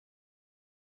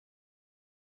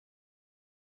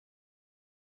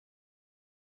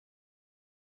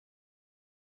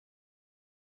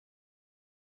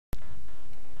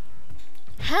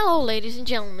Hello ladies and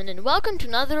gentlemen, and welcome to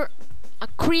another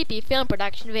creepy film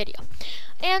production video.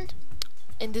 And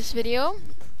in this video,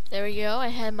 there we go, I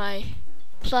had my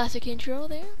classic intro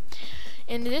there.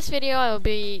 In this video I will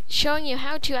be showing you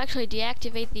how to actually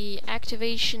deactivate the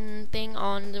activation thing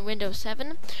on the Windows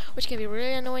 7, which can be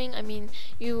really annoying. I mean,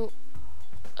 you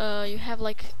have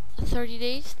like a 30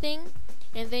 days thing,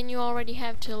 and then you already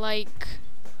have to like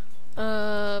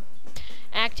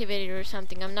activate it or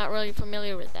something. I'm not really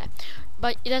familiar with that,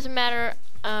 but it doesn't matter.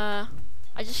 I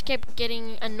just kept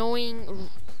getting annoying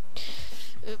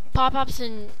pop-ups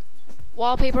and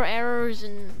wallpaper errors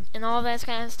and all that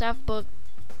kind of stuff, but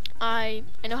I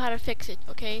know how to fix it.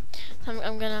 Okay, so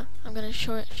I'm gonna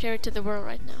share it to the world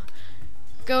right now.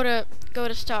 Go to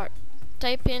start,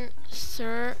 type in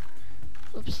services.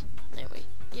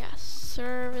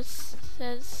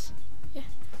 Yeah,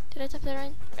 did I type that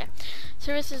right? Yeah,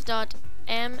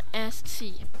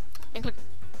 services.msc, and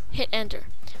hit enter.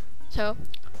 So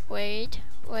wait,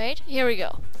 here we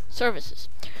go. Services.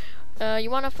 You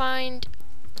want to find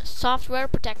software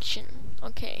protection.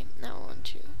 Okay, now I want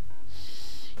to,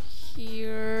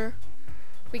 here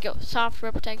we go,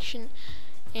 software protection,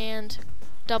 and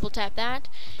double tap that.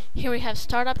 Here we have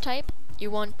startup type. You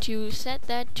want to set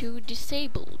that to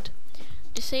disabled.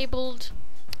 Disabled,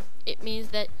 it means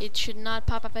that it should not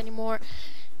pop up anymore.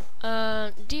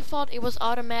 Default, it was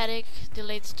automatic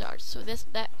delayed start, so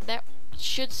that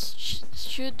should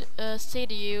say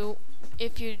to you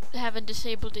if you haven't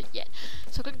disabled it yet.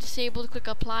 So click disabled, click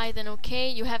apply, then okay.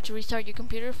 You have to restart your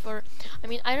computer for, I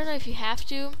mean, I don't know if you have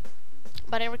to,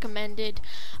 but I recommend it.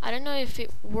 I don't know if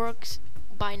it works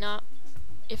by not,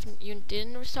 if you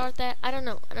didn't restart that, I don't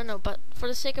know, but for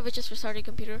the sake of it, just restart your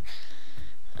computer.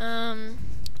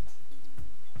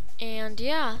 And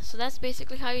yeah, so that's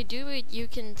basically how you do it. You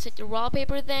can set your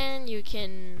wallpaper, then you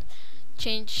can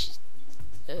change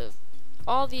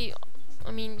all the, I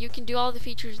mean, you can do all the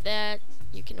features that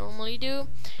you can normally do.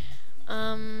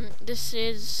 This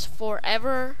is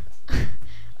forever.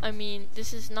 I mean,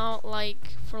 this is not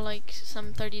like for like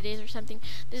some 30 days or something.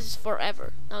 This is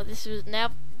forever. Now this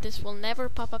will never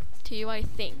pop up to you, I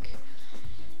think.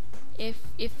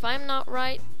 If I'm not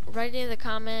right, write it in the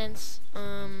comments.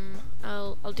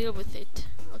 I'll deal with it.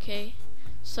 Okay.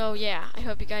 So yeah, I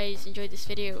hope you guys enjoyed this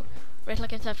video. Rate,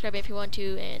 like, and subscribe if you want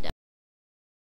to, and